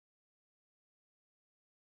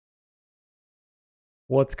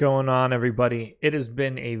What's going on, everybody? It has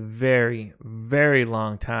been a very, very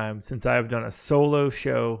long time since I've done a solo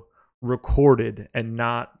show recorded and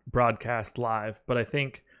not broadcast live. But I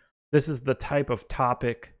think this is the type of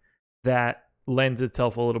topic that lends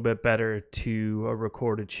itself a little bit better to a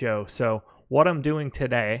recorded show. So, what I'm doing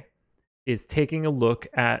today is taking a look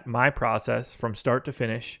at my process from start to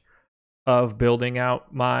finish of building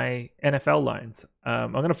out my NFL lines.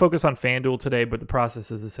 I'm going to focus on FanDuel today, but the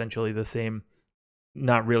process is essentially the same,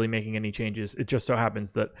 not really making any changes. It just so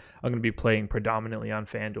happens that I'm going to be playing predominantly on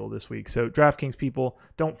FanDuel this week. So DraftKings people,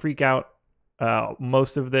 don't freak out.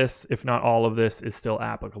 Most of this, if not all of this, is still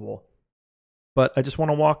applicable. But I just want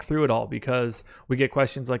to walk through it all because we get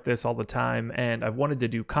questions like this all the time, and I've wanted to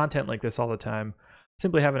do content like this all the time.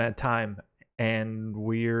 Simply haven't had time, and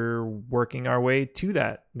we're working our way to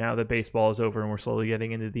that now that baseball is over and we're slowly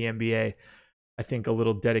getting into the NBA. I think a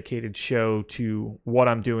little dedicated show to what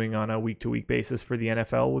I'm doing on a week-to-week basis for the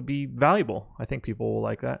NFL would be valuable. I think people will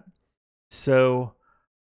like that. So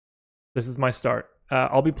this is my start.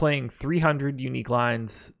 I'll be playing 300 unique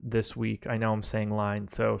lines this week. I know I'm saying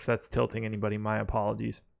lines, so if that's tilting anybody, my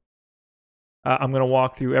apologies. I'm going to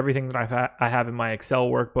walk through everything that I have in my Excel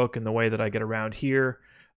workbook and the way that I get around here.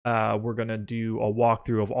 We're going to do a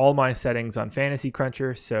walkthrough of all my settings on Fantasy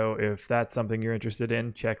Cruncher, so if that's something you're interested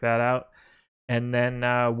in, check that out. And then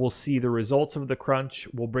we'll see the results of the crunch.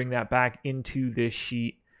 We'll bring that back into this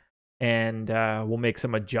sheet, and we'll make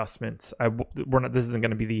some adjustments. This isn't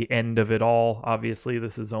going to be the end of it all. Obviously,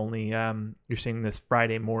 this is only you're seeing this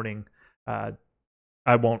Friday morning.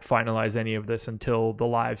 I won't finalize any of this until the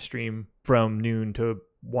live stream from noon to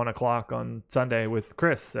 1 o'clock on Sunday with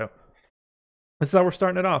Chris. So this is how we're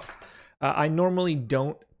starting it off. I normally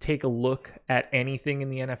don't take a look at anything in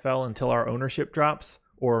the NFL until our ownership drops,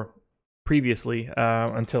 or previously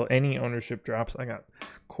until any ownership drops. I got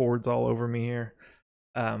cords all over me here.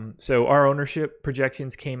 So our ownership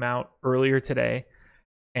projections came out earlier today,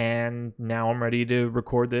 and now I'm ready to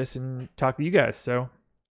record this and talk to you guys. So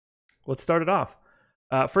let's start it off.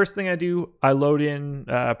 First thing I do, I load in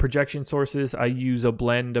projection sources. I use a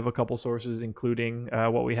blend of a couple sources, including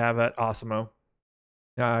what we have at Osimo.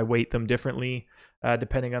 I weight them differently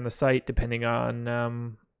depending on the site, depending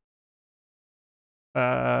on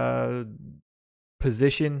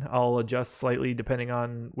position. I'll adjust slightly depending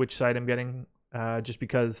on which site I'm getting, just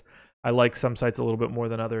because I like some sites a little bit more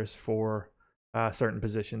than others for certain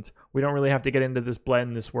positions. We don't really have to get into this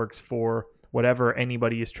blend. This works for whatever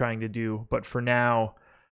anybody is trying to do, but for now,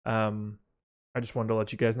 I just wanted to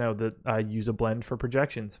let you guys know that I use a blend for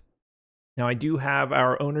projections. Now, I do have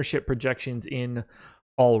our ownership projections in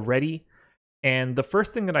already, and the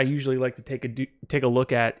first thing that I usually like to take a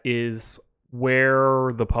look at is where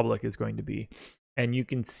the public is going to be. And you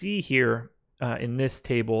can see here in this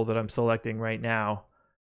table that I'm selecting right now,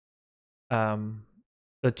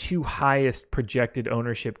 the two highest projected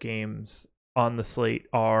ownership games on the slate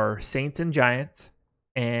are Saints and Giants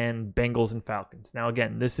and Bengals and Falcons. Now,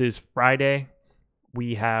 again, this is Friday.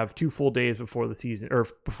 We have 2 full days before the season, or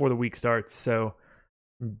before the week starts, so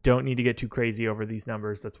don't need to get too crazy over these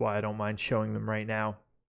numbers. That's why I don't mind showing them right now.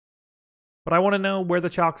 But I want to know where the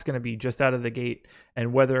chalk's going to be just out of the gate,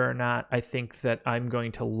 and whether or not I think that I'm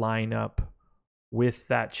going to line up with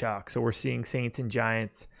that chalk. So we're seeing Saints and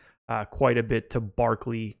Giants, quite a bit to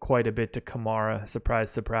Barkley, quite a bit to Kamara,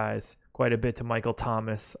 surprise, surprise, quite a bit to Michael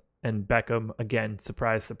Thomas and Beckham, again,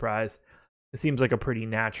 surprise, surprise. It seems like a pretty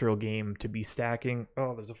natural game to be stacking.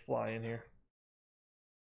 Oh, there's a fly in here.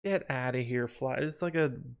 Get out of here, fly. It's like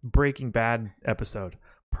a Breaking Bad episode.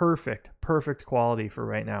 Perfect quality for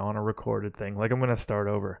right now on a recorded thing. Like, I'm going to start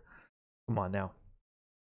over. Come on now.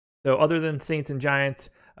 So other than Saints and Giants,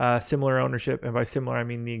 similar ownership, and by similar I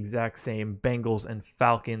mean the exact same, Bengals and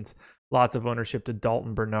Falcons. Lots of ownership to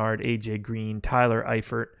Dalton Bernard, AJ Green, Tyler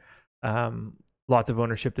Eifert. Lots of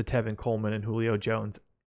ownership to Tevin Coleman and Julio Jones.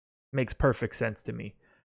 Makes perfect sense to me.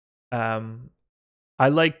 I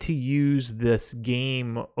like to use this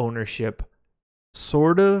game ownership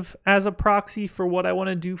sort of as a proxy for what I want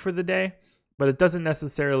to do for the day, but it doesn't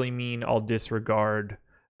necessarily mean I'll disregard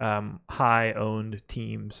high-owned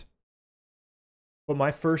teams. But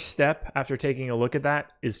my first step after taking a look at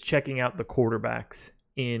that is checking out the quarterbacks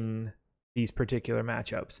in these particular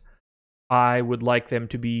matchups. I would like them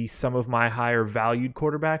to be some of my higher valued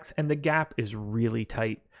quarterbacks, and the gap is really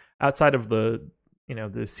tight. Outside of the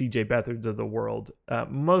CJ Beathard's of the world,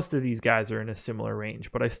 most of these guys are in a similar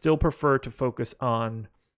range, but I still prefer to focus on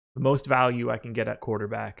the most value I can get at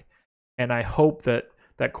quarterback. And I hope that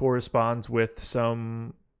that corresponds with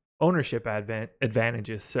some ownership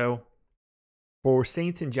advantages. So for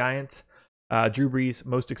Saints and Giants, Drew Brees,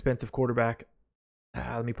 most expensive quarterback.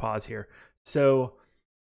 let me pause here. So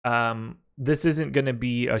this isn't going to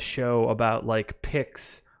be a show about like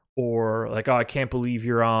picks or like, oh, I can't believe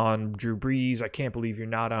you're on Drew Brees, I can't believe you're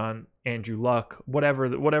not on Andrew Luck, whatever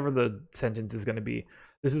the sentence is going to be.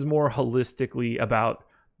 This is more holistically about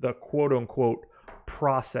the quote unquote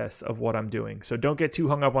process of what I'm doing. So don't get too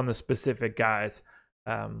hung up on the specific guys.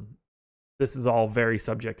 This is all very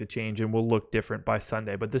subject to change and will look different by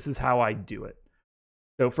Sunday, but this is how I do it.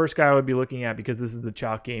 So first guy I would be looking at, because this is the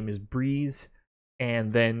chalk game, is Brees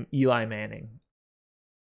and then Eli Manning.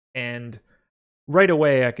 And right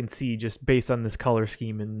away I can see, just based on this color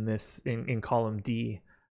scheme in column D,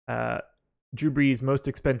 Drew Brees, most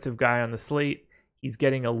expensive guy on the slate. He's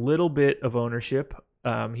getting a little bit of ownership.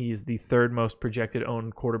 He is the third most projected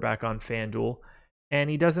owned quarterback on FanDuel, and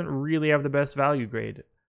he doesn't really have the best value grade.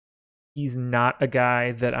 He's not a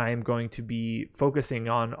guy that I am going to be focusing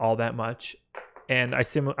on all that much. And I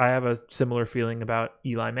have a similar feeling about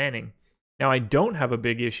Eli Manning. Now, I don't have a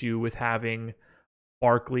big issue with having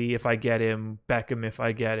Barkley if I get him, Beckham if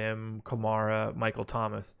I get him, Kamara, Michael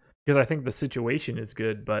Thomas, because I think the situation is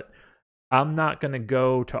good, but I'm not going to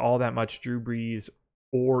go to all that much Drew Brees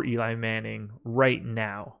or Eli Manning right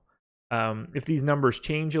now. If these numbers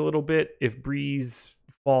change a little bit, if Brees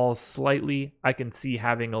falls slightly, I can see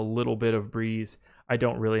having a little bit of Brees. I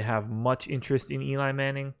don't really have much interest in Eli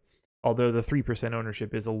Manning, although the 3%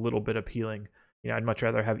 ownership is a little bit appealing. I'd much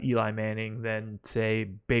rather have Eli Manning than, say,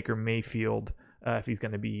 Baker Mayfield if he's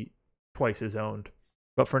going to be twice as owned.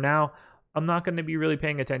 But for now, I'm not going to be really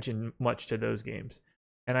paying attention much to those games.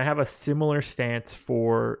 And I have a similar stance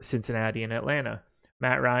for Cincinnati and Atlanta.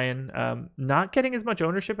 Matt Ryan, not getting as much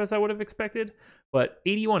ownership as I would have expected, but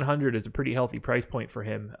 8,100 is a pretty healthy price point for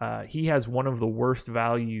him. He has one of the worst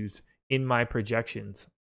values in my projections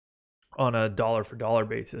on a dollar for dollar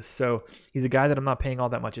basis. So he's a guy that I'm not paying all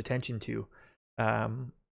that much attention to.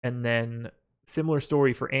 And then similar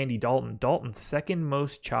story for Andy Dalton. Dalton's second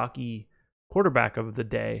most chalky quarterback of the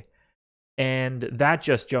day. And that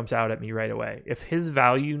just jumps out at me right away. If his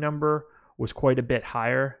value number was quite a bit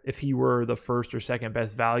higher, if he were the first or second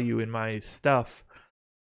best value in my stuff,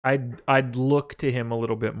 I'd look to him a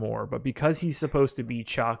little bit more. But because he's supposed to be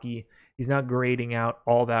chalky, he's not grading out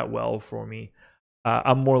all that well for me.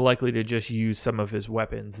 I'm more likely to just use some of his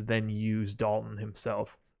weapons than use Dalton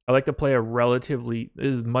himself. I like to play this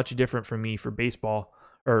is much different for me for baseball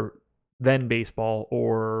or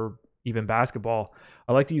even basketball.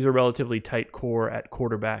 I like to use a relatively tight core at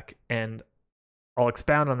quarterback, and I'll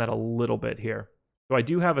expound on that a little bit here. So I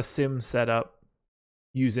do have a sim set up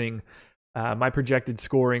using my projected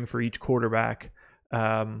scoring for each quarterback.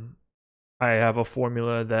 I have a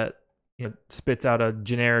formula that spits out a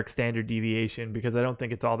generic standard deviation because I don't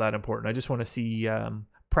think it's all that important. I just want to see,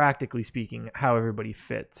 practically speaking, how everybody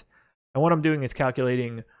fits. And what I'm doing is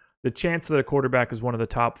calculating the chance that a quarterback is one of the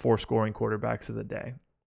top 4 scoring quarterbacks of the day.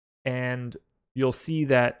 And you'll see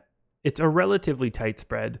that it's a relatively tight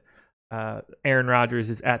spread. Aaron Rodgers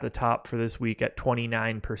is at the top for this week at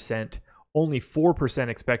 29%, only 4%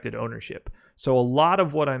 expected ownership. So a lot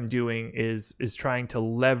of what I'm doing is trying to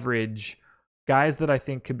leverage guys that I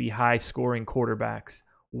think could be high scoring quarterbacks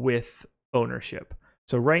with ownership.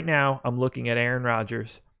 So right now I'm looking at Aaron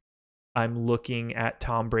Rodgers. I'm looking at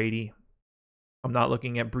Tom Brady. I'm not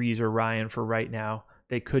looking at Brees or Ryan for right now.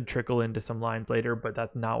 They could trickle into some lines later, but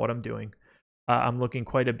that's not what I'm doing. I'm looking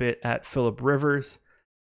quite a bit at Phillip Rivers.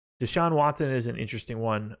 Deshaun Watson is an interesting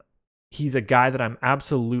one. He's a guy that I'm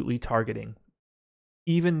absolutely targeting,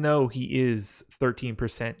 even though he is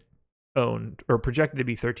 13% owned, or projected to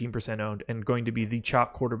be 13% owned, and going to be the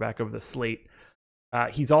chalk quarterback of the slate.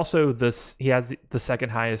 He has the second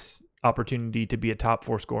highest opportunity to be a top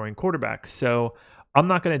 4 scoring quarterback. So I'm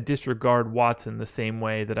not going to disregard Watson the same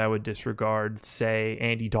way that I would disregard, say,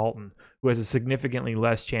 Andy Dalton, who has a significantly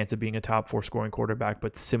less chance of being a top 4 scoring quarterback,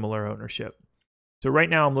 but similar ownership. So right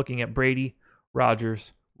now I'm looking at Brady,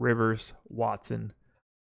 Rodgers, Rivers, Watson,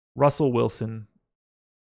 Russell Wilson,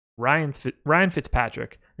 Ryan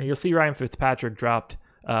Fitzpatrick. And you'll see Ryan Fitzpatrick dropped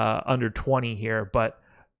under 20 here, but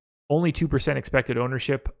only 2% expected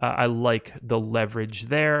ownership. I like the leverage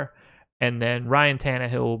there. And then Ryan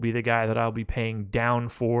Tannehill will be the guy that I'll be paying down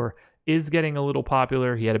for. Is getting a little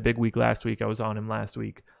popular. He had a big week last week. I was on him last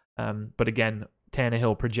week. But again,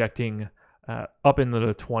 Tannehill projecting up into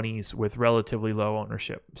the 20s with relatively low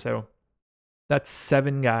ownership. So that's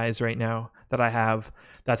 7 guys right now that I have.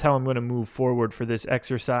 That's how I'm going to move forward for this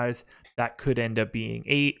exercise. That could end up being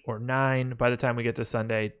 8 or 9 by the time we get to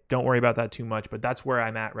Sunday. Don't worry about that too much, but that's where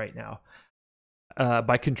I'm at right now.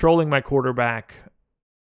 By controlling my quarterback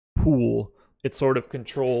pool, it sort of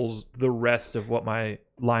controls the rest of what my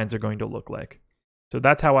lines are going to look like. So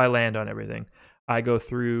that's how I land on everything. I go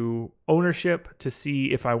through ownership to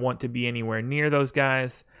see if I want to be anywhere near those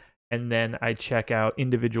guys, and then I check out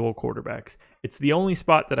individual quarterbacks. It's the only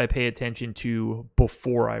spot that I pay attention to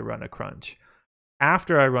before I run a crunch.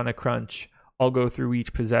 After I run a crunch, I'll go through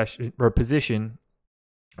each position,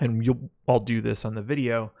 and I'll do this on the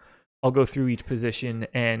video. I'll go through each position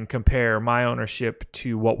and compare my ownership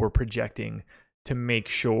to what we're projecting to make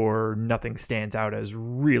sure nothing stands out as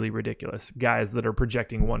really ridiculous. Guys that are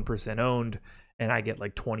projecting 1% owned and I get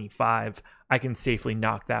like 25, I can safely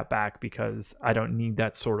knock that back because I don't need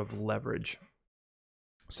that sort of leverage.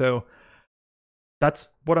 So that's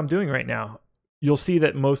what I'm doing right now. You'll see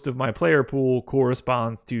that most of my player pool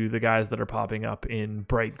corresponds to the guys that are popping up in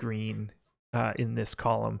bright green in this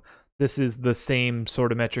column. This is the same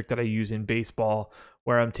sort of metric that I use in baseball,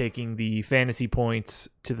 where I'm taking the fantasy points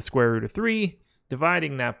to the square root of 3,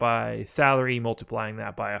 dividing that by salary, multiplying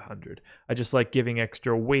that by 100. I just like giving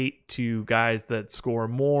extra weight to guys that score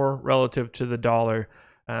more relative to the dollar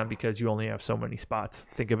because you only have so many spots.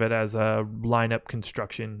 Think of it as a lineup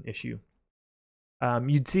construction issue.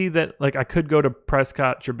 You'd see that like I could go to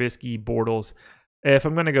Prescott, Trubisky, Bortles. If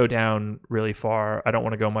I'm going to go down really far, I don't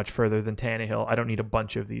want to go much further than Tannehill. I don't need a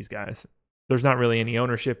bunch of these guys. There's not really any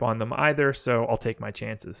ownership on them either, so I'll take my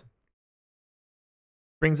chances.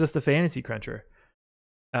 Brings us to Fantasy Cruncher.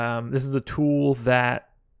 This is a tool that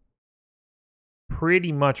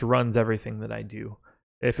pretty much runs everything that I do.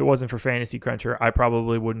 If it wasn't for Fantasy Cruncher, I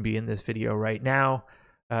probably wouldn't be in this video right now.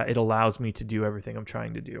 It allows me to do everything I'm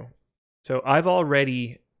trying to do. So I've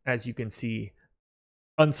already, as you can see,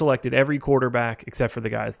 unselected every quarterback except for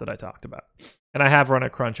the guys that I talked about. And I have run a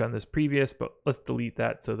crunch on this previous, but let's delete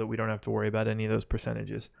that so that we don't have to worry about any of those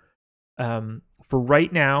percentages. For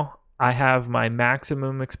right now, I have my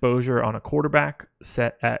maximum exposure on a quarterback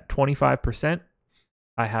set at 25%.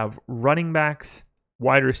 I have running backs,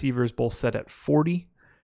 wide receivers both set at 40.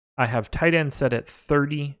 I have tight ends set at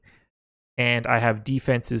 30. And I have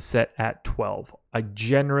defenses set at 12. I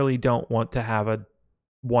generally don't want to have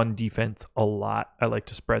one defense a lot. I like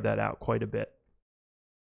to spread that out quite a bit.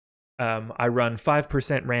 I run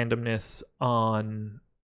 5% randomness on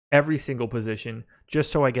every single position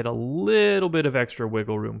just so I get a little bit of extra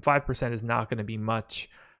wiggle room. 5% is not going to be much,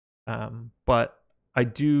 but I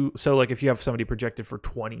do. So like if you have somebody projected for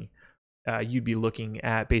 20, you'd be looking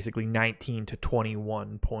at basically 19 to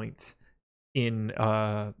 21 points in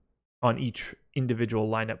on each individual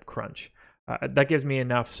lineup crunch. That gives me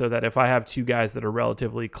enough so that if I have two guys that are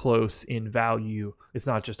relatively close in value, it's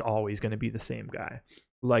not just always going to be the same guy.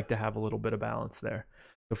 I like to have a little bit of balance there.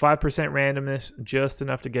 So 5% randomness, just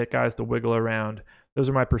enough to get guys to wiggle around. Those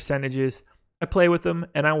are my percentages. I play with them,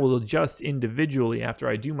 and I will adjust individually after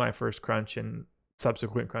I do my first crunch and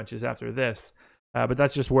subsequent crunches after this. But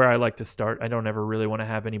that's just where I like to start. I don't ever really want to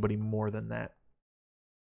have anybody more than that.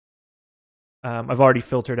 I've already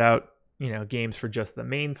filtered out, games for just the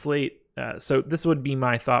main slate. So this would be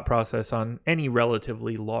my thought process on any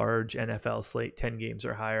relatively large NFL slate, 10 games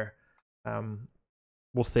or higher.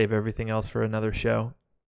 We'll save everything else for another show.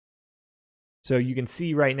 So you can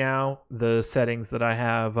see right now the settings that I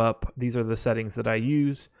have up. These are the settings that I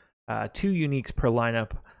use. 2 uniques per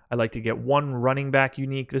lineup. I like to get 1 running back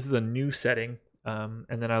unique. This is a new setting. And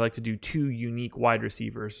then I like to do 2 unique wide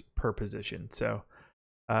receivers per position. So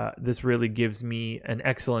this really gives me an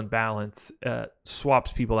excellent balance,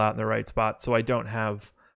 swaps people out in the right spot. So I don't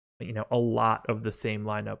have, a lot of the same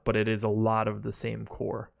lineup, but it is a lot of the same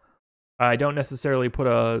core. I don't necessarily put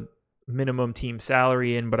a minimum team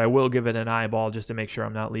salary in, but I will give it an eyeball just to make sure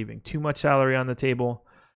I'm not leaving too much salary on the table.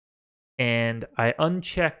 And I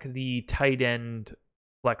uncheck the tight end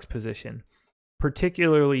flex position,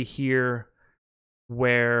 particularly here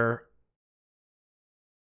where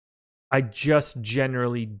I just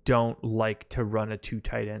generally don't like to run a 2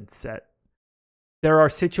 tight end set. There are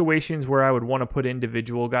situations where I would want to put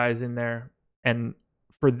individual guys in there. And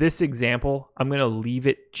for this example, I'm going to leave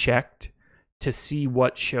it checked to see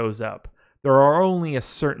what shows up. There are only a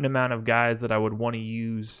certain amount of guys that I would want to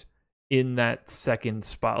use in that second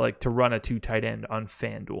spot, like to run a 2 tight end on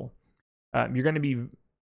FanDuel. You're going to be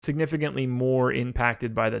significantly more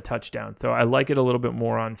impacted by the touchdown. So I like it a little bit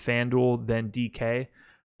more on FanDuel than DK.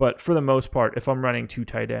 But for the most part, if I'm running 2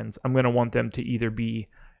 tight ends, I'm going to want them to either be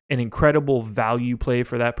an incredible value play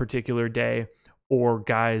for that particular day or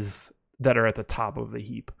guys that are at the top of the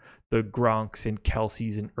heap, the Gronks and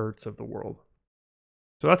Kelseys and Ertz of the world.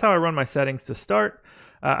 So that's how I run my settings to start.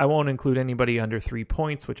 I won't include anybody under 3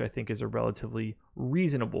 points, which I think is a relatively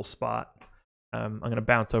reasonable spot. I'm going to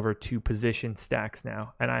bounce over to position stacks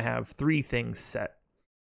now, and I have 3 things set.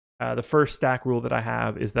 The first stack rule that I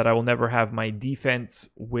have is that I will never have my defense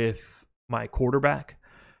with my quarterback.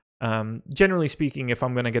 Generally speaking, if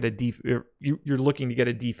I'm going to get you're looking to get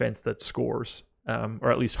a defense that scores,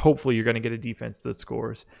 or at least hopefully you're going to get a defense that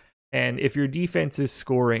scores. And if your defense is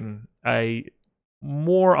scoring,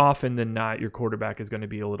 more often than not, your quarterback is going to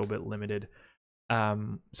be a little bit limited.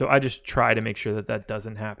 So I just try to make sure that that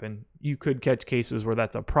doesn't happen. You could catch cases where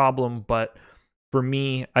that's a problem, but for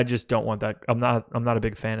me, I just don't want that. I'm not a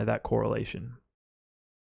big fan of that correlation.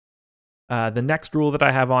 The next rule that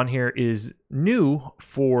I have on here is new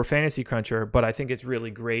for Fantasy Cruncher, but I think it's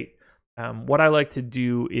really great. What I like to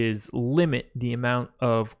do is limit the amount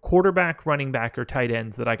of quarterback, running back, or tight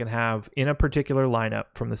ends that I can have in a particular lineup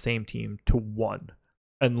from the same team to 1,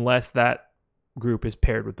 unless that group is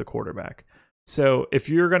paired with the quarterback. So if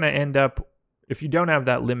you're going to if you don't have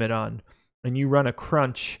that limit on, and you run a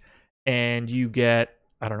crunch and you get,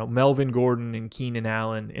 I don't know, Melvin Gordon and Keenan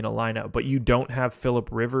Allen in a lineup, but you don't have Phillip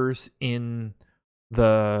Rivers in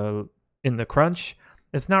the crunch,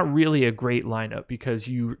 it's not really a great lineup, because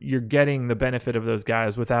you're getting the benefit of those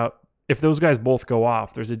guys without, if those guys both go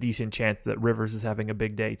off, there's a decent chance that Rivers is having a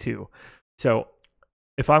big day too. So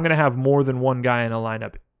if I'm going to have more than one guy in a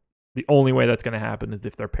lineup, the only way that's going to happen is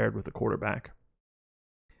if they're paired with a quarterback.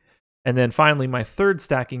 And then finally, my third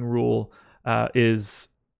stacking rule is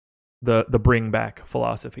the bring back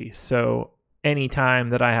philosophy. So anytime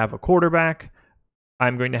that I have a quarterback,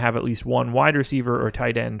 I'm going to have at least one wide receiver or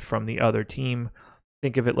tight end from the other team.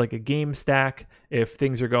 Think of it like a game stack. If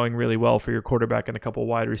things are going really well for your quarterback and a couple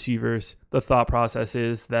wide receivers, the thought process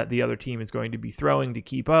is that the other team is going to be throwing to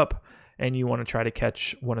keep up, and you want to try to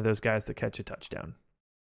catch one of those guys to catch a touchdown.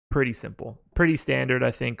 Pretty simple. Pretty standard, I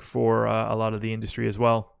think, for a lot of the industry as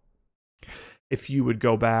well. If you would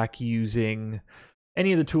go back using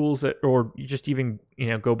any of the tools that, or you just even,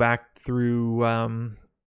 go back through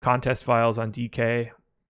contest files on DK,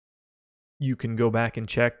 you can go back and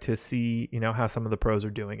check to see, how some of the pros are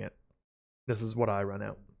doing it. This is what I run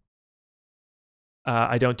out.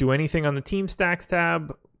 I don't do anything on the team stacks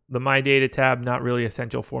tab. The My Data tab, not really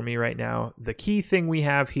essential for me right now. The key thing we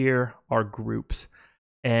have here are groups.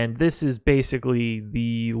 And this is basically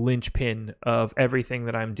the linchpin of everything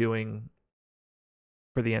that I'm doing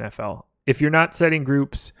for the NFL. If you're not setting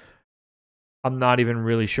groups, I'm not even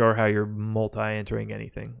really sure how you're multi-entering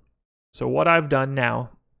anything. So what I've done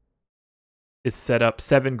now is set up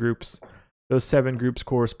 7 groups. Those 7 groups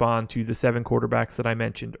correspond to the 7 quarterbacks that I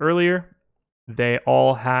mentioned earlier. They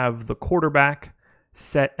all have the quarterback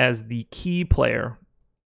set as the key player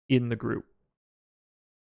in the group.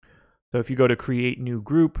 So if you go to create new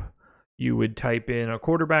group, you would type in a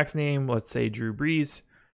quarterback's name, let's say Drew Brees.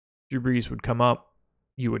 Drew Brees would come up.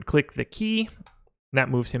 You would click the key, and that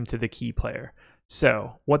moves him to the key player.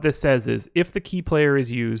 So what this says is, if the key player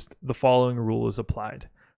is used, the following rule is applied.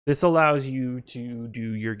 This allows you to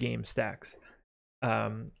do your game stacks.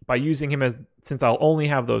 By using him since I'll only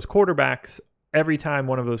have those quarterbacks, every time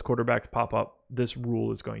one of those quarterbacks pop up, this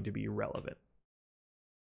rule is going to be relevant.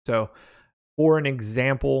 So for an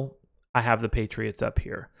example, I have the Patriots up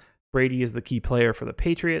here. Brady is the key player for the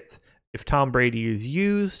Patriots. If Tom Brady is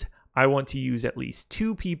used, I want to use at least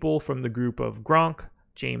 2 people from the group of Gronk,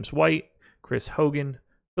 James White, Chris Hogan,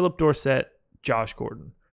 Philip Dorsett, Josh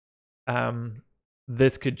Gordon.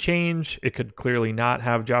 This could change. It could clearly not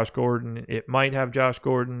have Josh Gordon. It might have Josh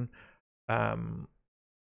Gordon.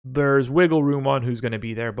 There's wiggle room on who's going to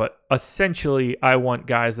be there, but essentially I want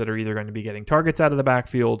guys that are either going to be getting targets out of the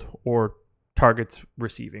backfield or targets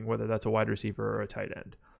receiving, whether that's a wide receiver or a tight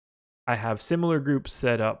end. I have similar groups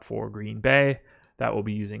set up for Green Bay that will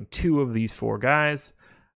be using 2 of these 4 guys,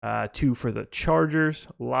 2 for the Chargers,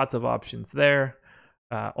 lots of options there.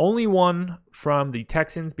 Only 1 from the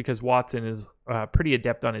Texans, because Watson is pretty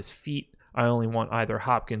adept on his feet. I only want either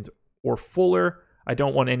Hopkins or Fuller. I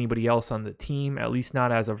don't want anybody else on the team, at least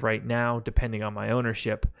not as of right now, depending on my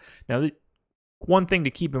ownership. Now, one thing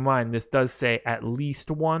to keep in mind, this does say at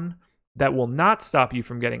least 1. That will not stop you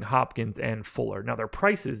from getting Hopkins and Fuller. Now, their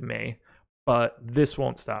prices may, but this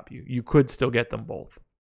won't stop you. You could still get them both.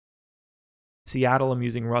 Seattle, I'm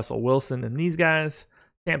using Russell Wilson and these guys.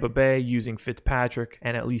 Tampa Bay using Fitzpatrick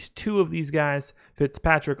and at least 2 of these guys.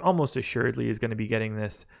 Fitzpatrick almost assuredly is going to be getting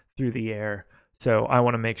this through the air. So I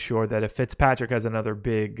want to make sure that if Fitzpatrick has another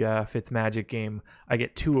big Fitzmagic game, I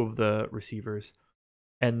get 2 of the receivers.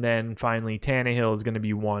 And then finally, Tannehill is going to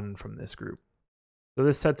be 1 from this group. So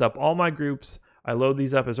this sets up all my groups. I load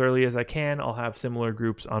these up as early as I can. I'll have similar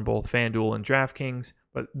groups on both FanDuel and DraftKings,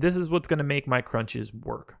 but this is what's going to make my crunches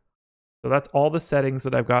work. So that's all the settings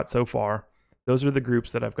that I've got so far. Those are the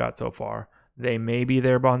groups that I've got so far. They may be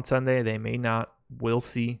there on Sunday. They may not. We'll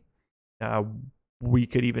see. We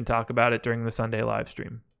could even talk about it during the Sunday live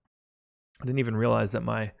stream. I didn't even realize that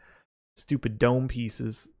my stupid dome piece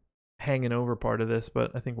is hanging over part of this,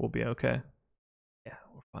 but I think we'll be okay. Yeah,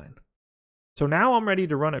 we're fine. So now I'm ready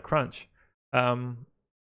to run a crunch. I'm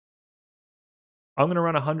going to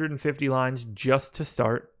run 150 lines just to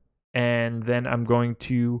start, and then I'm going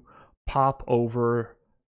to pop over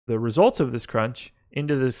the results of this crunch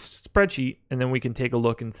into this spreadsheet, and then we can take a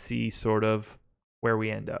look and see sort of where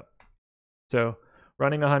we end up. So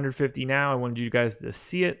running 150 now, I wanted you guys to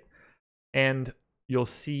see it, and you'll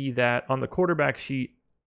see that on the quarterback sheet,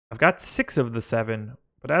 I've got 6 of the 7,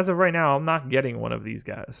 but as of right now, I'm not getting one of these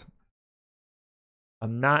guys.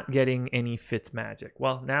 I'm not getting any Fitzmagic.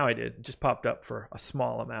 Well, now I did. It just popped up for a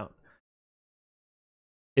small amount.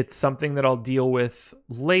 It's something that I'll deal with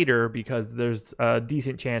later because there's a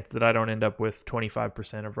decent chance that I don't end up with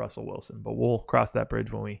 25% of Russell Wilson, but we'll cross that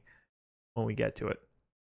bridge when we get to it.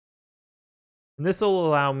 And this will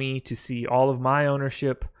allow me to see all of my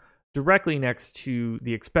ownership directly next to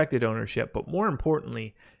the expected ownership, but more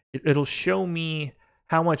importantly, it'll show me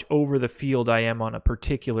how much over the field I am on a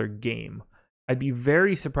particular game. I'd be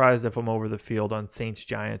very surprised if I'm over the field on Saints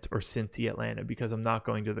Giants or Cincy Atlanta because I'm not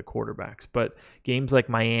going to the quarterbacks. But games like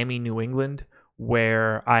Miami New England,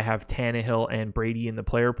 where I have Tannehill and Brady in the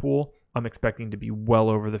player pool, I'm expecting to be well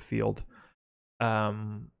over the field. What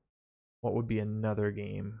would be another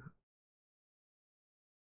game?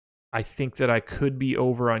 I think that I could be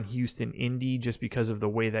over on Houston Indy just because of the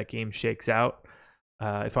way that game shakes out.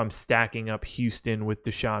 If I'm stacking up Houston with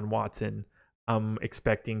Deshaun Watson, I'm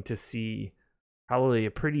expecting to see probably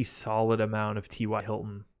a pretty solid amount of T.Y.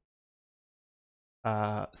 Hilton.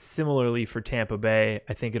 Similarly for Tampa Bay,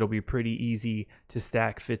 I think it'll be pretty easy to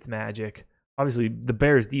stack Fitzmagic. Obviously, the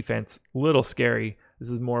Bears defense, a little scary. This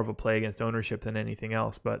is more of a play against ownership than anything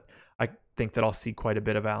else, but I think that I'll see quite a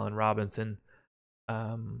bit of Allen Robinson.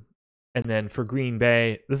 And then for Green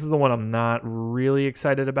Bay, this is the one I'm not really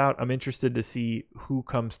excited about. I'm interested to see who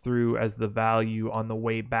comes through as the value on the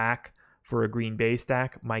way back for a Green Bay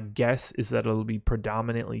stack. My guess is that it'll be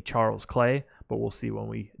predominantly Charles Clay, but we'll see when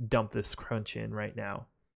we dump this crunch in right now.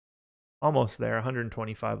 Almost there,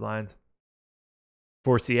 125 lines.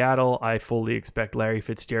 For Seattle, I fully expect Larry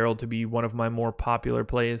Fitzgerald to be one of my more popular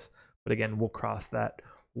plays, but again, we'll cross that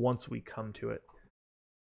once we come to it.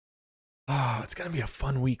 Oh, it's going to be a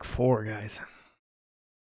fun week 4, guys.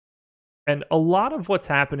 And a lot of what's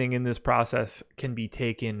happening in this process can be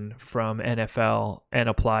taken from NFL and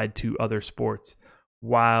applied to other sports.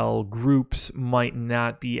 While groups might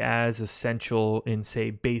not be as essential in,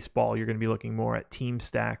 say, baseball, you're going to be looking more at team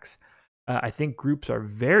stacks. I think groups are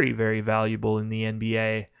very, very valuable in the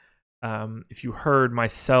NBA. If you heard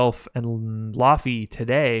myself and Laffy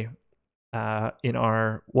today, in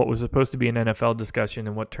our what was supposed to be an NFL discussion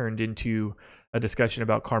and what turned into a discussion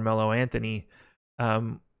about Carmelo Anthony,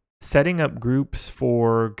 setting up groups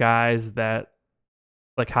for guys that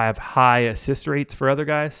like have high assist rates for other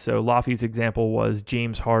guys. So Laffy's example was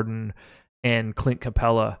James Harden and Clint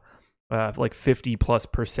Capella. Like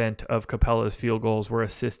 50+% of Capella's field goals were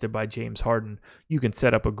assisted by James Harden. You can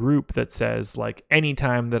set up a group that says, like,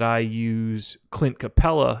 anytime that I use Clint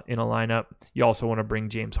Capella in a lineup, you also want to bring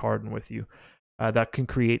James Harden with you. That can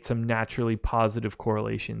create some naturally positive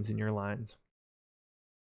correlations in your lines.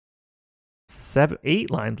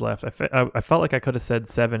 8 lines left. I felt like I could have said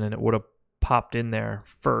 7 and it would have popped in there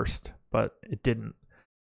first, but it didn't.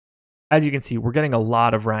 As you can see, we're getting a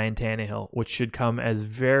lot of Ryan Tannehill, which should come as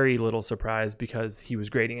very little surprise because he was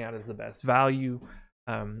grading out as the best value.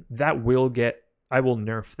 I will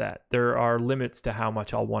nerf that. There are limits to how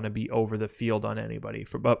much I'll want to be over the field on anybody.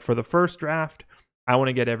 But for the first draft, I want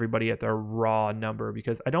to get everybody at their raw number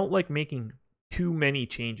because I don't like making too many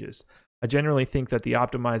changes. I generally think that the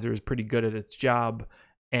optimizer is pretty good at its job,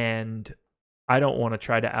 and I don't want to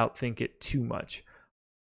try to outthink it too much.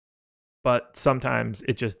 But sometimes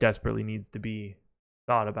it just desperately needs to be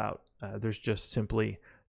thought about. There's just simply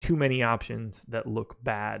too many options that look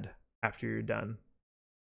bad after you're done.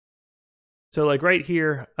 So like right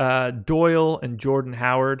here, Doyle and Jordan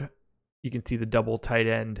Howard, you can see the double tight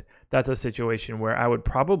end. That's a situation where I would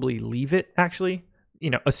probably leave it, actually.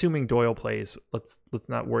 Assuming Doyle plays, let's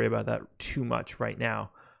not worry about that too much right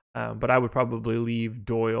now. But I would probably leave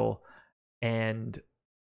Doyle and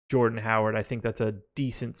Jordan Howard. I think that's a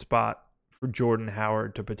decent spot for Jordan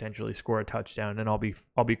Howard to potentially score a touchdown, and I'll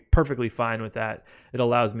be perfectly fine with that. It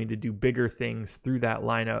allows me to do bigger things through that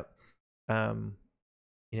lineup.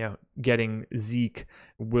 Getting Zeke,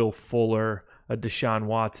 Will Fuller, a Deshaun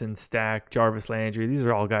Watson stack, Jarvis Landry. These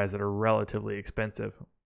are all guys that are relatively expensive.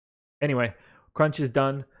 Anyway, crunch is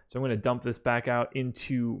done. So I'm going to dump this back out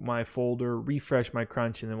into my folder, refresh my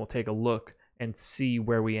crunch, and then we'll take a look and see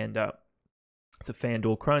where we end up. It's a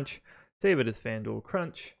FanDuel crunch. Save it as FanDuel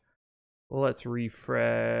crunch. Let's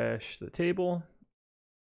refresh the table.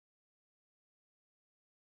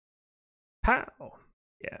 Pow!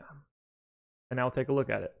 Yeah. And now I'll take a look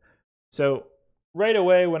at it. So right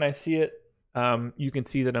away when I see it, you can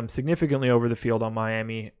see that I'm significantly over the field on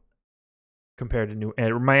Miami compared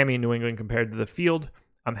to Miami and New England compared to the field.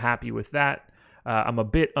 I'm happy with that. I'm a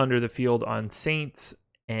bit under the field on Saints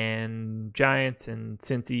and Giants and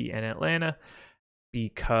Cincy and Atlanta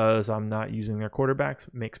because I'm not using their quarterbacks.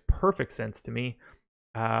 It makes perfect sense to me.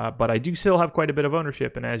 But I do still have quite a bit of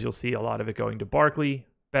ownership, and as you'll see, a lot of it going to Barkley,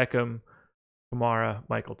 Beckham, Kamara,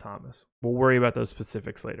 Michael Thomas. We'll worry about those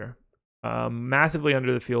specifics later. Massively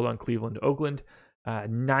under the field on Cleveland, Oakland.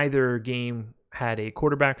 Neither game had a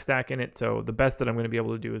quarterback stack in it, so the best that I'm going to be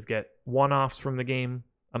able to do is get one-offs from the game.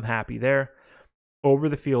 I'm happy there. Over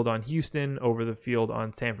the field on Houston, over the field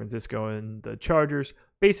on San Francisco and the Chargers.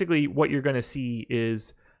 Basically, what you're going to see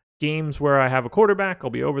is games where I have a quarterback, I'll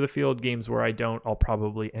be over the field. Games where I don't, I'll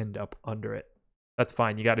probably end up under it. That's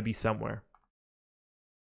fine. You got to be somewhere.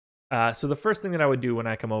 So the first thing that I would do when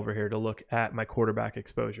I come over here to look at my quarterback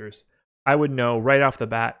exposures, I would know right off the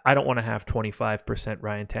bat, I don't want to have 25%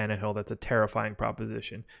 Ryan Tannehill. That's a terrifying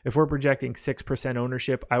proposition. If we're projecting 6%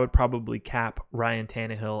 ownership, I would probably cap Ryan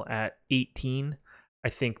Tannehill at 18. I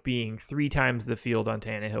think being 3 times the field on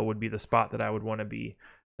Tannehill would be the spot that I would want to be.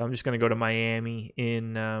 So I'm just going to go to Miami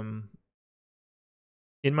in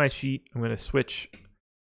my sheet. I'm going to switch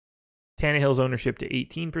Tannehill's ownership to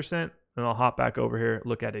 18%. And I'll hop back over here,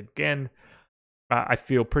 look at it again. I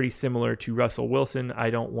feel pretty similar to Russell Wilson. I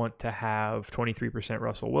don't want to have 23%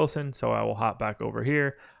 Russell Wilson, so I will hop back over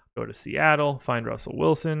here, go to Seattle, find Russell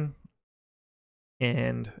Wilson,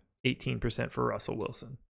 and 18% for Russell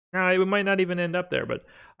Wilson. Now, it might not even end up there, but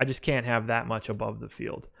I just can't have that much above the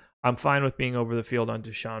field. I'm fine with being over the field on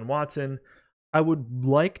Deshaun Watson. I would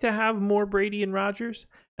like to have more Brady and Rodgers,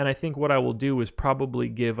 and I think what I will do is probably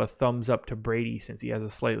give a thumbs up to Brady since he has a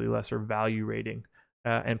slightly lesser value rating,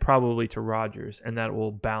 and probably to Rodgers, and that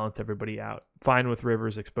will balance everybody out. Fine with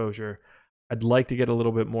Rivers' exposure. I'd like to get a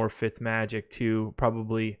little bit more Fitzmagic to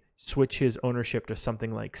probably switch his ownership to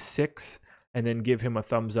something like 6, and then give him a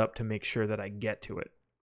thumbs up to make sure that I get to it.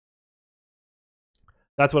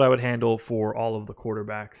 That's what I would handle for all of the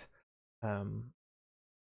quarterbacks.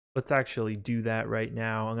 Let's actually do that right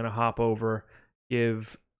now. I'm going to hop over,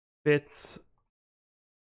 give Fitz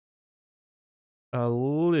a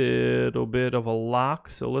little bit of a lock.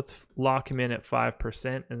 So let's lock him in at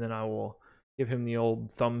 5%, and then I will give him the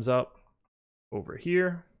old thumbs up over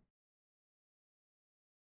here.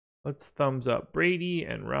 Let's thumbs up Brady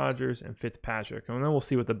and Rodgers and Fitzpatrick, and then we'll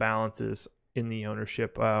see what the balance is in the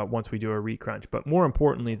ownership once we do a recrunch. But more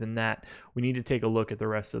importantly than that, we need to take a look at the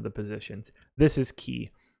rest of the positions. This is key.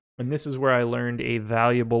 And this is where I learned a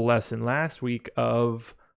valuable lesson last week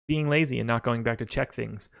of being lazy and not going back to check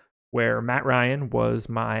things, where Matt Ryan was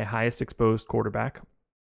my highest exposed quarterback.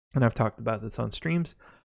 And I've talked about this on streams.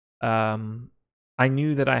 I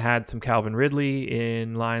knew that I had some Calvin Ridley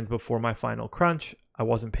in lines before my final crunch. I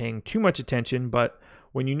wasn't paying too much attention, but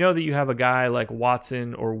when you know that you have a guy like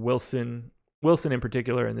Watson or Wilson in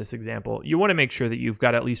particular in this example, you want to make sure that you've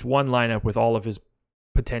got at least one lineup with all of his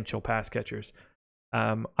potential pass catchers.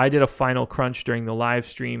 I did a final crunch during the live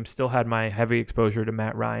stream, still had my heavy exposure to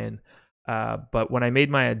Matt Ryan. But when I made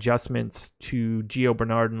my adjustments to Gio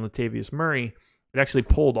Bernard and Latavius Murray, it actually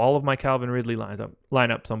pulled all of my Calvin Ridley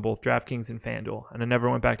lineups on both DraftKings and FanDuel. And I never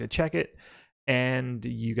went back to check it. And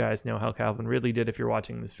you guys know how Calvin Ridley did if you're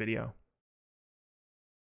watching this video.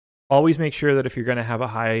 Always make sure that if you're going to have a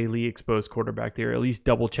highly exposed quarterback there, at least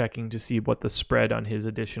double checking to see what the spread on his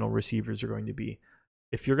additional receivers are going to be.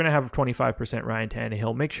 If you're going to have 25% Ryan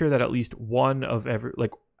Tannehill, make sure that at least one of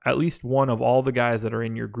all the guys that are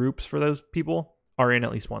in your groups for those people are in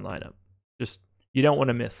at least one lineup. Just, you don't want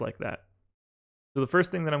to miss like that. So the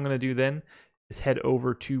first thing that I'm going to do then is head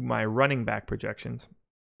over to my running back projections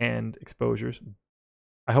and exposures.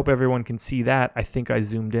 I hope everyone can see that. I think I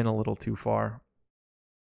zoomed in a little too far.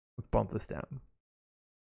 Let's bump this down.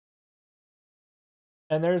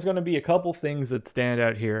 And there's going to be a couple things that stand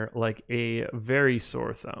out here like a very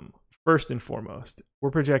sore thumb. First and foremost,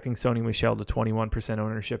 we're projecting Sony Michel to 21%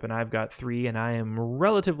 ownership, and I've got 3, and I am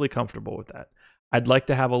relatively comfortable with that. I'd like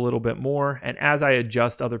to have a little bit more, and as I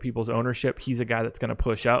adjust other people's ownership, he's a guy that's going to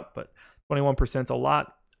push up, but 21% is a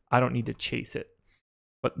lot. I don't need to chase it.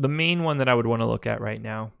 But the main one that I would want to look at right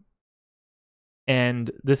now,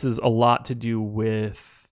 and this is a lot to do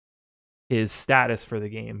with his status for the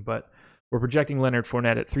game, but We're projecting Leonard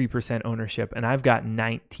Fournette at 3% ownership, and I've got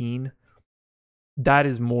 19. That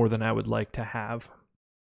is more than I would like to have.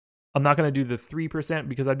 I'm not going to do the 3%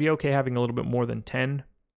 because I'd be okay having a little bit more than 10.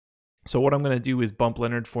 So what I'm going to do is bump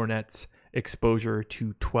Leonard Fournette's exposure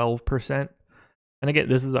to 12%. And again,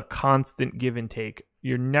 this is a constant give and take.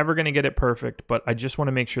 You're never going to get it perfect, but I just want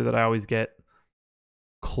to make sure that I always get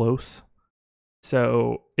close.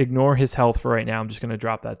 So ignore his health for right now. I'm just going to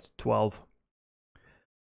drop that to 12.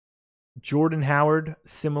 Jordan Howard,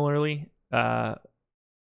 similarly. God.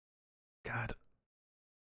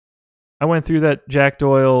 I went through that Jack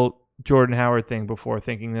Doyle, Jordan Howard thing before,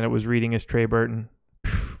 thinking that it was reading as Trey Burton.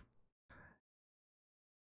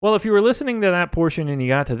 Well, if you were listening to that portion and you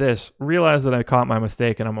got to this, realize that I caught my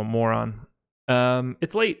mistake and I'm a moron.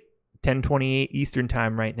 It's late, 10:28 Eastern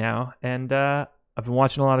time right now, and I've been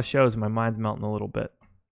watching a lot of shows and my mind's melting a little bit.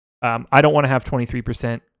 I don't want to have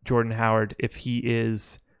 23% Jordan Howard if he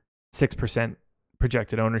is 6%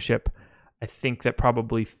 projected ownership. I think that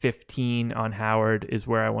probably 15 on Howard is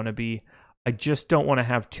where I want to be. I just don't want to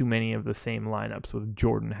have too many of the same lineups with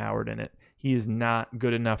Jordan Howard in it. He is not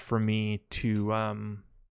good enough for me to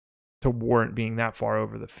warrant being that far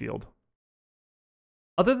over the field.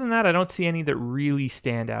 Other than that, I don't see any that really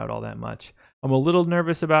stand out all that much. I'm a little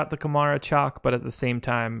nervous about the Kamara chalk, but at the same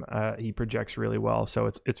time, he projects really well, so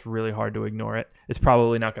it's really hard to ignore it. It's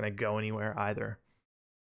probably not going to go anywhere either.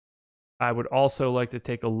 I would also like to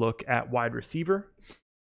take a look at wide receiver,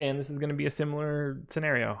 and this is going to be a similar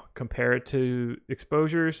scenario. Compare it to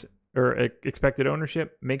exposures or expected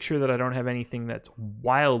ownership. Make sure that I don't have anything that's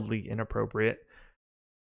wildly inappropriate,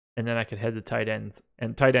 and then I could head to tight ends.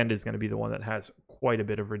 And tight end is going to be the one that has quite a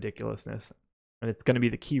bit of ridiculousness, and it's going to be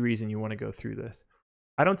the key reason you want to go through this.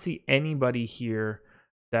 I don't see anybody here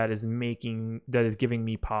that is giving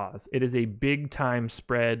me pause. It is a big time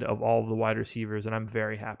spread of all of the wide receivers, and I'm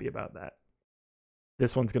very happy about that.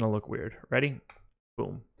 This one's going to look weird. Ready?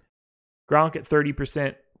 Boom. Gronk at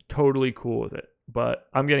 30%, totally cool with it. But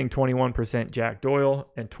I'm getting 21% Jack Doyle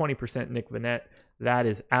and 20% Nick Vannett. That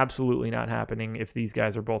is absolutely not happening if these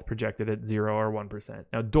guys are both projected at 0 or 1%.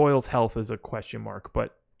 Now, Doyle's health is a question mark,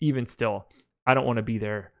 but even still, I don't want to be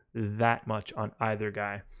there that much on either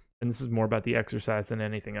guy. And this is more about the exercise than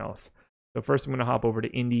anything else. So first I'm going to hop over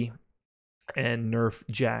to Indy and nerf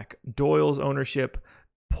Jack Doyle's ownership,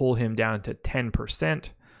 pull him down to 10%.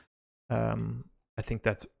 I think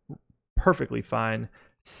that's perfectly fine.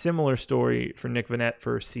 Similar story for Nick Vannett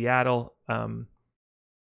for Seattle.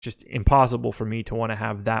 Just impossible for me to want to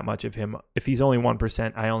have that much of him. If he's only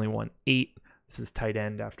 1%, I only want 8. This is tight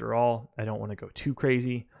end after all. I don't want to go too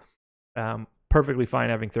crazy. Perfectly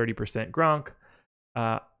fine having 30% Gronk.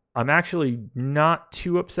 I'm actually not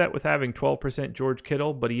too upset with having 12% George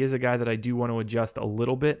Kittle, but he is a guy that I do want to adjust a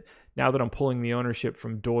little bit. Now that I'm pulling the ownership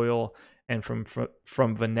from Doyle and from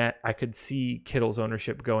Vannett, I could see Kittle's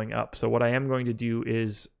ownership going up. So what I am going to do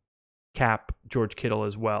is cap George Kittle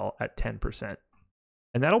as well at 10%.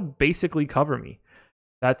 And that'll basically cover me.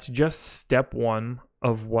 That's just step one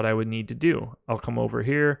of what I would need to do. I'll come over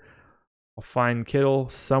here. I'll find Kittle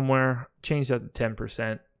somewhere, change that to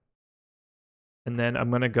 10%. And then I'm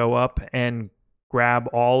going to go up and grab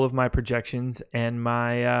all of my projections and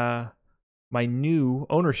my my new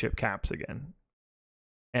ownership caps again.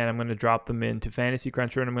 And I'm going to drop them into Fantasy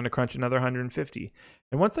Cruncher, and I'm going to crunch another 150.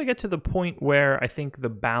 And once I get to the point where I think the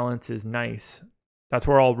balance is nice, that's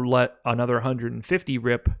where I'll let another 150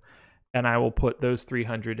 rip, and I will put those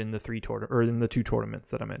 300 in the two tournaments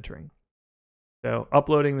that I'm entering. So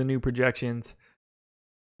uploading the new projections,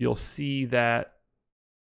 you'll see that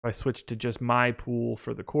if I switch to just my pool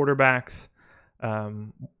for the quarterbacks,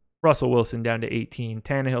 Russell Wilson down to 18,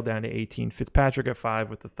 Tannehill down to 18, Fitzpatrick at 5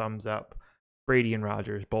 with the thumbs up, Brady and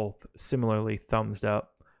Rodgers both similarly thumbs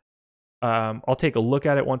up. I'll take a look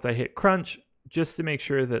at it once I hit crunch just to make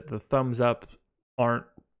sure that the thumbs up aren't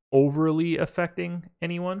overly affecting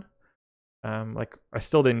anyone. Like I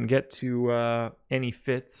still didn't get to any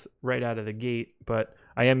fits right out of the gate, but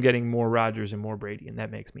I am getting more Rodgers and more Brady, and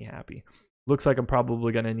that makes me happy. Looks like I'm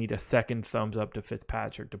probably going to need a second thumbs up to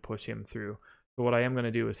Fitzpatrick to push him through. So what I am going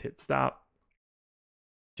to do is hit stop.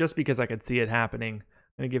 Just because I could see it happening,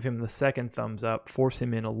 I'm going to give him the second thumbs up, force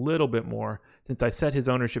him in a little bit more. Since I set his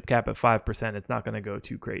ownership cap at 5%, it's not going to go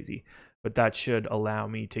too crazy. But that should allow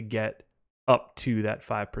me to get up to that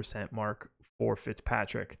 5% mark for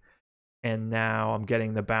Fitzpatrick. And now I'm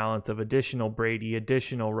getting the balance of additional Brady,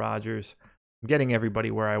 additional Rodgers. I'm getting everybody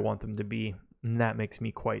where I want them to be, and that makes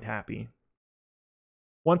me quite happy.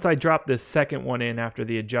 Once I drop this second one in after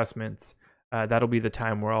the adjustments, that'll be the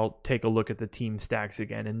time where I'll take a look at the team stacks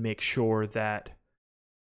again and make sure that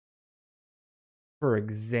For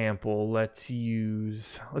example, let's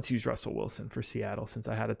use Russell Wilson for Seattle since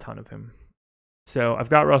I had a ton of him. So I've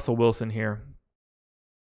got Russell Wilson here.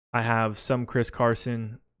 I have some Chris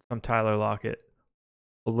Carson, some Tyler Lockett,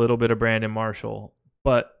 a little bit of Brandon Marshall,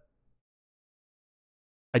 but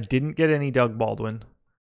I didn't get any Doug Baldwin,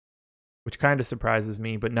 which kind of surprises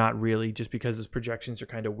me, but not really, just because his projections are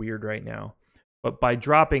kind of weird right now. But by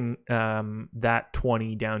dropping that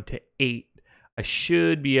 20 down to 8, I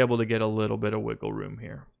should be able to get a little bit of wiggle room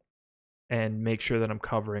here and make sure that I'm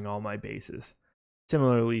covering all my bases.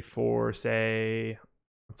 Similarly for, say,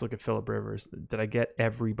 let's look at Phillip Rivers. Did I get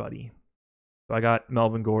everybody? So I got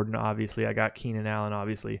Melvin Gordon, obviously. I got Keenan Allen,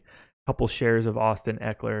 obviously. A couple shares of Austin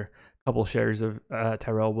Eckler. A couple shares of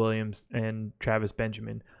Tyrell Williams and Travis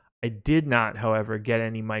Benjamin. I did not, however, get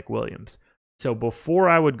any Mike Williams. So before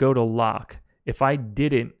I would go to lock, if I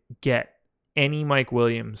didn't get any Mike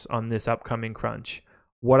Williams on this upcoming crunch,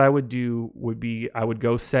 what I would do would be I would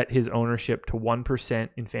go set his ownership to 1%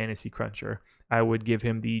 in Fantasy Cruncher. I would give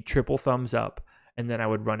him the triple thumbs up, and then I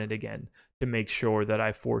would run it again to make sure that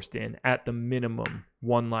I forced in, at the minimum,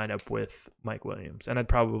 one lineup with Mike Williams. And I'd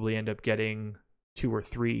probably end up getting 2 or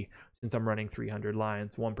 3 since I'm running 300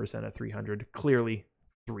 lines, 1% of 300, clearly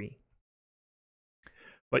 3.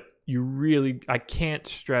 But I can't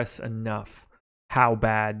stress enough how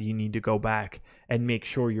bad you need to go back and make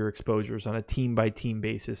sure your exposures on a team-by-team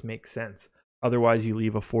basis make sense. Otherwise, you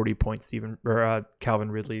leave a 40-point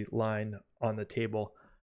Calvin Ridley line on the table.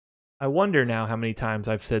 I wonder now how many times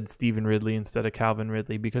I've said Stephen Ridley instead of Calvin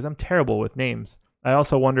Ridley, because I'm terrible with names. I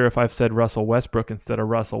also wonder if I've said Russell Westbrook instead of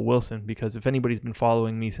Russell Wilson, because if anybody's been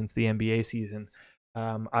following me since the NBA season,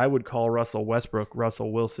 I would call Russell Westbrook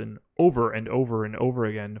Russell Wilson over and over and over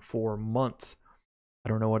again for months. I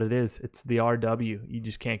don't know what it is. It's the RW. You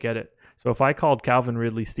just can't get it. So if I called Calvin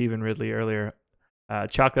Ridley Stephen Ridley earlier,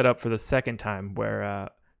 chalk that up for the second time where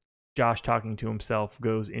Josh talking to himself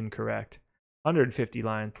goes incorrect. 150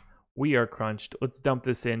 lines. We are crunched. Let's dump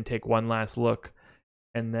this in, take one last look,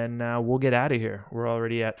 and then we'll get out of here. We're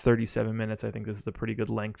already at 37 minutes. I think this is a pretty good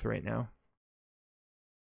length right now.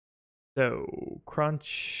 So,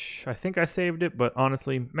 crunch. I think I saved it, but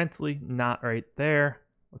honestly, mentally, not right there.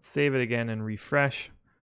 Let's save it again and refresh.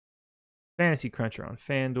 Fantasy Cruncher on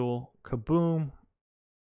FanDuel. Kaboom.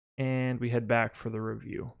 And we head back for the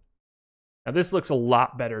review. Now, this looks a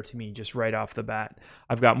lot better to me just right off the bat.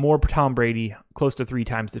 I've got more Tom Brady, close to 3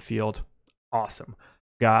 times the field. Awesome.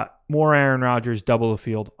 Got more Aaron Rodgers, double the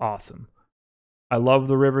field. Awesome. I love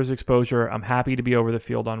the Rivers exposure. I'm happy to be over the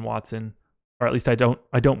field on Watson, or at least I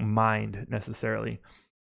don't mind necessarily.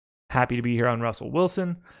 Happy to be here on Russell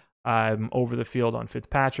Wilson. I'm over the field on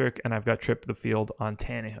Fitzpatrick, and I've got trip the field on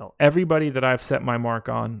Tannehill. Everybody that I've set my mark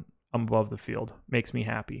on, I'm above the field. Makes me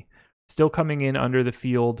happy. Still coming in under the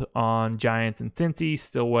field on Giants and Cincy,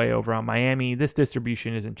 still way over on Miami. This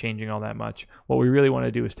distribution isn't changing all that much. What we really want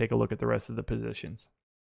to do is take a look at the rest of the positions.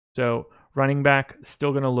 So running back,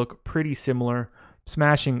 still going to look pretty similar.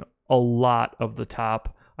 Smashing a lot of the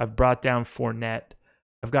top. I've brought down Fournette.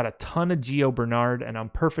 I've got a ton of Gio Bernard, and I'm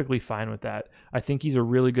perfectly fine with that. I think he's a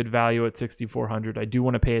really good value at 6,400. I do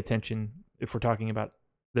want to pay attention, if we're talking about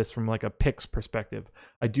this from like a picks perspective,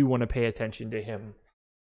 I do want to pay attention to him.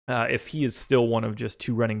 If he is still one of just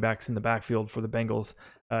 2 running backs in the backfield for the Bengals,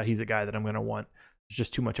 he's a guy that I'm going to want. There's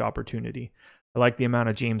just too much opportunity. I like the amount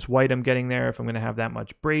of James White I'm getting there. If I'm going to have that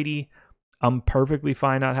much Brady, I'm perfectly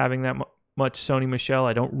fine not having that much Sony Michel.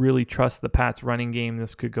 I don't really trust the Pats running game.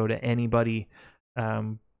 This could go to anybody,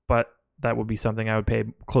 but that would be something I would pay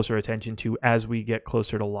closer attention to as we get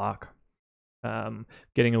closer to lock.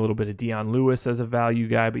 Getting a little bit of Dion Lewis as a value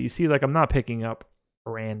guy, but you see, like, I'm not picking up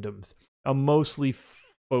randoms. I'm mostly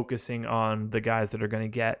focusing on the guys that are going to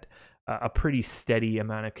get a pretty steady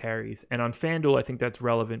amount of carries. And on FanDuel, I think that's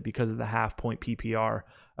relevant because of the half-point PPR.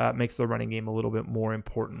 Makes the running game a little bit more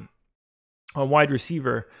important. On wide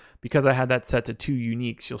receiver, because I had that set to 2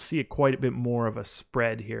 uniques, you'll see quite a bit more of a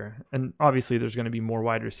spread here. And obviously, there's going to be more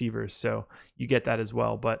wide receivers, so you get that as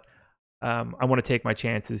well. But I want to take my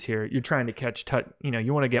chances here. You're trying to catch,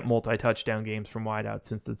 you want to get multi-touchdown games from wideouts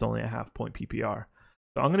since it's only a half-point PPR.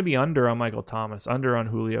 So I'm going to be under on Michael Thomas, under on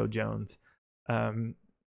Julio Jones.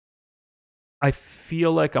 I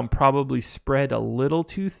feel like I'm probably spread a little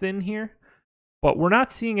too thin here, but we're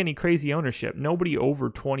not seeing any crazy ownership. Nobody over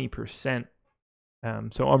 20%.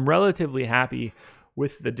 So I'm relatively happy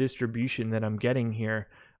with the distribution that I'm getting here.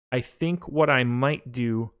 I think what I might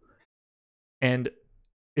do, and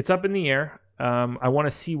it's up in the air, I want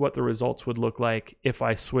to see what the results would look like if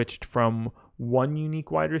I switched from 1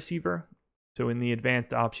 unique wide receiver. So in the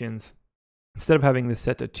advanced options, instead of having this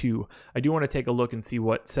set to 2, I do want to take a look and see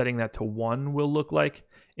what setting that to 1 will look like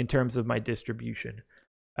in terms of my distribution.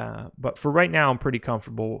 But for right now, I'm pretty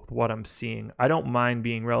comfortable with what I'm seeing. I don't mind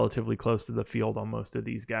being relatively close to the field on most of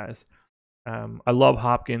these guys. I love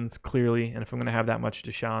Hopkins, clearly, and if I'm going to have that much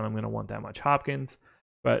Deshaun, I'm going to want that much Hopkins.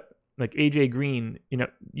 But like AJ Green,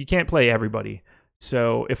 you can't play everybody.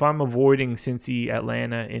 So if I'm avoiding Cincy,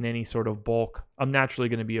 Atlanta in any sort of bulk, I'm naturally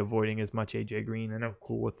going to be avoiding as much AJ Green, and I'm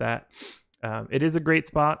cool with that. It is a great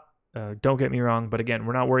spot. Don't get me wrong, but again,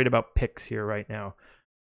 we're not worried about picks here right now.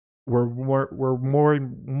 We're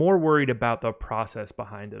more worried about the process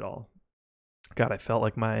behind it all. God, I felt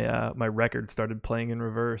like my record started playing in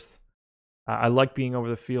reverse. I like being over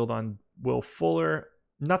the field on Will Fuller.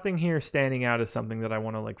 Nothing here standing out as something that I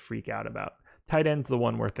want to like freak out about. Tight end's the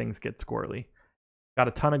one where things get squirrely. Got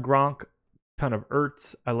a ton of Gronk, ton of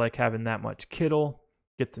Ertz. I like having that much Kittle.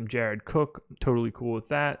 Get some Jared Cook. I'm totally cool with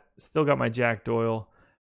that. Still got my Jack Doyle.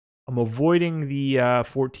 I'm avoiding the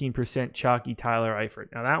 14% chalky Tyler Eifert.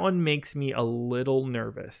 Now that one makes me a little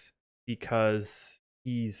nervous because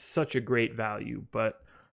he's such a great value, but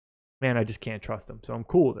man, I just can't trust him. So I'm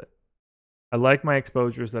cool with it. I like my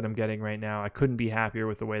exposures that I'm getting right now. I couldn't be happier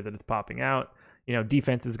with the way that it's popping out.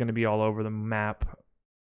 Defense is going to be all over the map.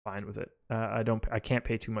 Fine with it. I can't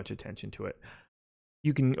pay too much attention to it.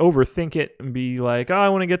 You can overthink it and be like, oh, I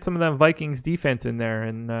want to get some of that Vikings defense in there,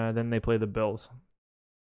 and then they play the Bills.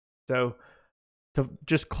 So to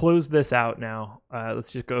just close this out now,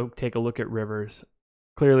 let's just go take a look at Rivers.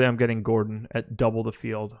 Clearly, I'm getting Gordon at double the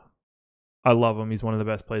field. I love him. He's one of the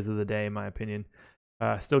best plays of the day, in my opinion.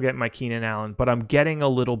 Still getting my Keenan Allen, but I'm getting a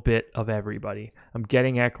little bit of everybody. I'm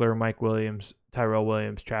getting Eckler, Mike Williams, Tyrell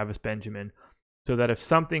Williams, Travis Benjamin, so that if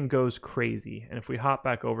something goes crazy, and if we hop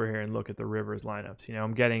back over here and look at the Rivers lineups,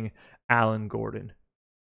 I'm getting Allen Gordon,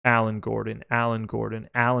 Allen Gordon, Allen Gordon,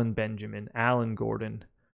 Allen Benjamin, Allen Gordon.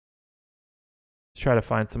 Let's try to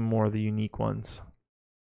find some more of the unique ones.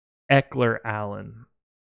 Eckler Allen,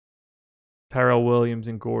 Tyrell Williams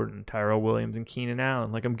and Gordon, Tyrell Williams and Keenan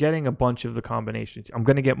Allen. Like I'm getting a bunch of the combinations. I'm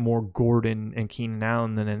going to get more Gordon and Keenan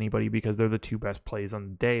Allen than anybody because they're the two best plays on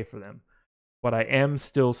the day for them. But I am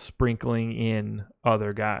still sprinkling in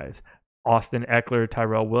other guys. Austin Eckler,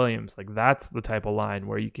 Tyrell Williams. Like that's the type of line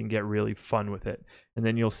where you can get really fun with it. And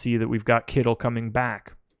then you'll see that we've got Kittle coming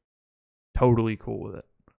back. Totally cool with it.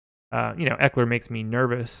 Eckler makes me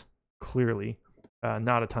nervous, clearly.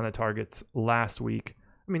 Not a ton of targets last week.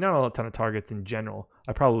 I mean, not a ton of targets in general.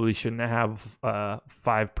 I probably shouldn't have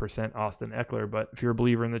 5% Austin Eckler, but if you're a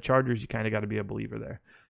believer in the Chargers, you kind of got to be a believer there.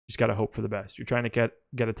 You just got to hope for the best. You're trying to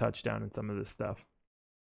get a touchdown in some of this stuff.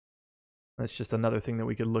 That's just another thing that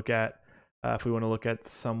we could look at if we want to look at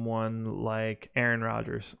someone like Aaron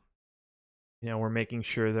Rodgers. We're making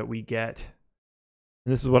sure that we get...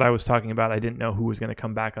 And this is what I was talking about. I didn't know who was going to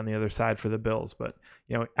come back on the other side for the Bills, but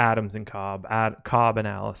Adams and Cobb, Cobb and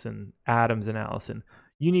Allison, Adams and Allison.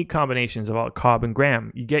 Unique combinations of all Cobb and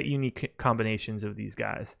Graham. You get unique combinations of these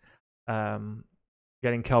guys.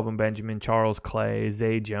 Getting Kelvin Benjamin, Charles Clay,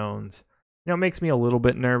 Zay Jones. It makes me a little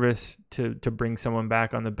bit nervous to bring someone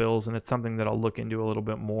back on the Bills, and it's something that I'll look into a little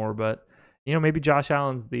bit more. But maybe Josh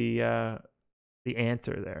Allen's the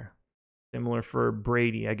answer there. Similar for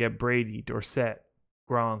Brady. I get Brady, Dorsett,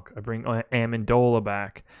 Gronk. I bring Amendola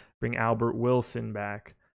back. Bring Albert Wilson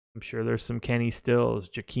back. I'm sure there's some Kenny Stills,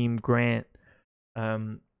 Jakeem Grant.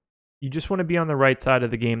 You just want to be on the right side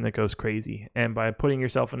of the game that goes crazy. And by putting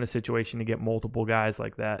yourself in a situation to get multiple guys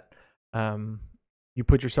like that, you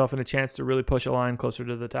put yourself in a chance to really push a line closer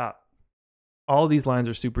to the top. All of these lines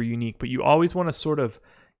are super unique, but you always want to sort of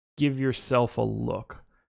give yourself a look.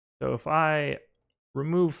 So if I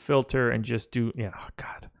remove filter and just do,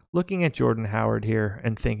 looking at Jordan Howard here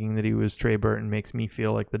and thinking that he was Trey Burton makes me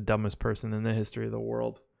feel like the dumbest person in the history of the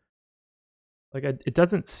world. Like it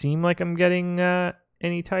doesn't seem like I'm getting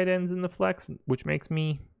any tight ends in the flex, which makes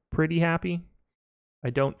me pretty happy. I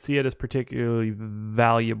don't see it as particularly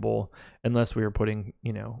valuable unless we were putting,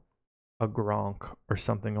 a Gronk or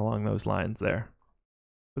something along those lines there.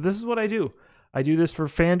 But this is what I do. I do this for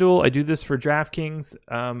FanDuel. I do this for DraftKings.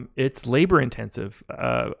 It's labor intensive.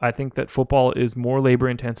 I think that football is more labor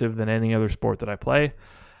intensive than any other sport that I play.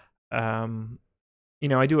 I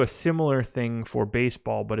do a similar thing for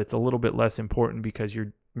baseball, but it's a little bit less important because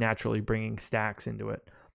you're naturally bringing stacks into it.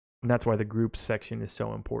 And that's why the groups section is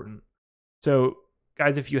so important. So,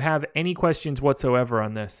 guys, if you have any questions whatsoever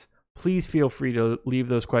on this, please feel free to leave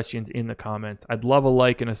those questions in the comments. I'd love a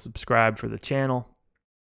like and a subscribe for the channel.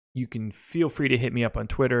 You can feel free to hit me up on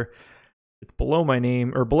Twitter. It's below my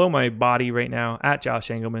name or below my body right now at Josh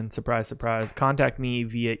Engelman. Surprise, surprise. Contact me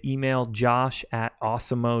via email,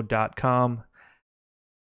 josh@awesemo.com.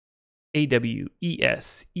 AWESEMO.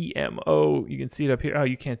 You can see it up here. Oh,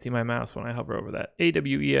 you can't see my mouse when I hover over that.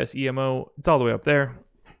 AWESEMO. It's all the way up there.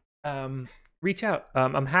 Reach out.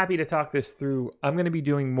 I'm happy to talk this through. I'm going to be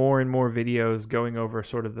doing more and more videos going over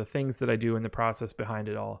sort of the things that I do in the process behind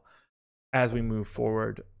it all as we move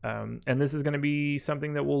forward. And this is going to be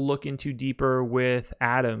something that we'll look into deeper with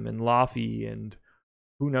Adam and Laffy and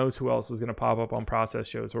who knows who else is going to pop up on process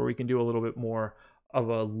shows, where we can do a little bit more of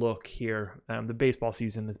a look here. The baseball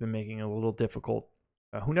season has been making it a little difficult.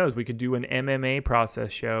 Who knows? We could do an MMA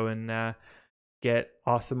process show and get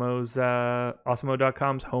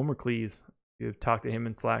Awesemo.com's Homer Cleese. You've talked to him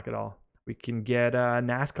in Slack at all. We can get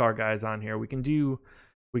NASCAR guys on here. We can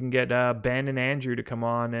get Ben and Andrew to come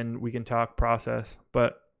on and we can talk process.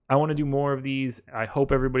 But I want to do more of these. I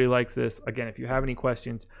hope everybody likes this. Again, if you have any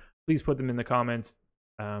questions, please put them in the comments.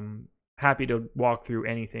 Happy to walk through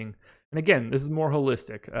anything. And again, this is more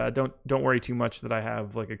holistic. Don't worry too much that I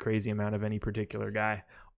have like a crazy amount of any particular guy.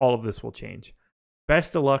 All of this will change.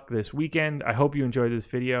 Best of luck this weekend. I hope you enjoyed this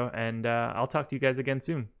video, and I'll talk to you guys again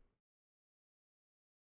soon.